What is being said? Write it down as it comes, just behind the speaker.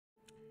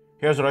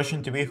Here's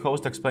Russian TV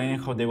host explaining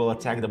how they will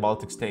attack the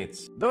Baltic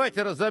states.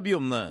 Давайте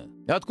разобьем на...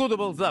 Откуда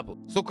был запад?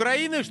 С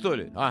Украины, что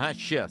ли? Ага,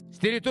 сейчас. С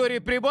территории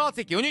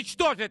Прибалтики?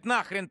 Уничтожить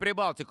нахрен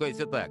Прибалтику,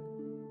 если так.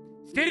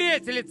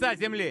 Стереть с лица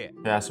земли!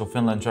 Yeah, so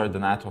Finland joined the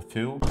NATO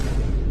too.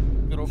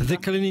 The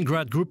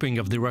Kaliningrad grouping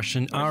of the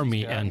Russian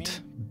army and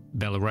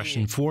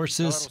Belarusian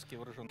forces.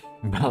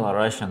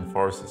 Belarusian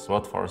forces?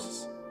 What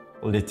forces?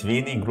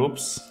 Lithuanian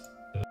groups?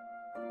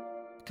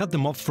 Cut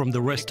them off from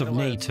the rest of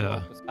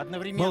NATO,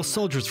 while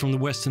soldiers from the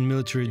Western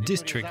Military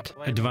District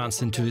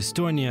advance into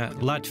Estonia,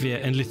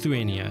 Latvia and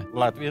Lithuania.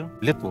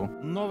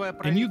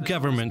 A new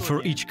government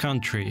for each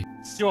country.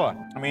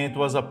 I mean, it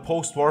was a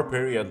post-war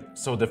period,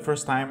 so the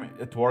first time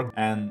it worked,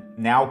 and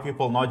now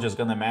people not just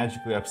gonna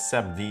magically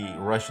accept the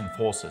Russian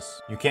forces.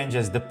 You can't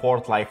just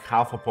deport like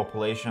half a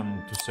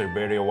population to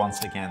Siberia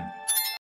once again.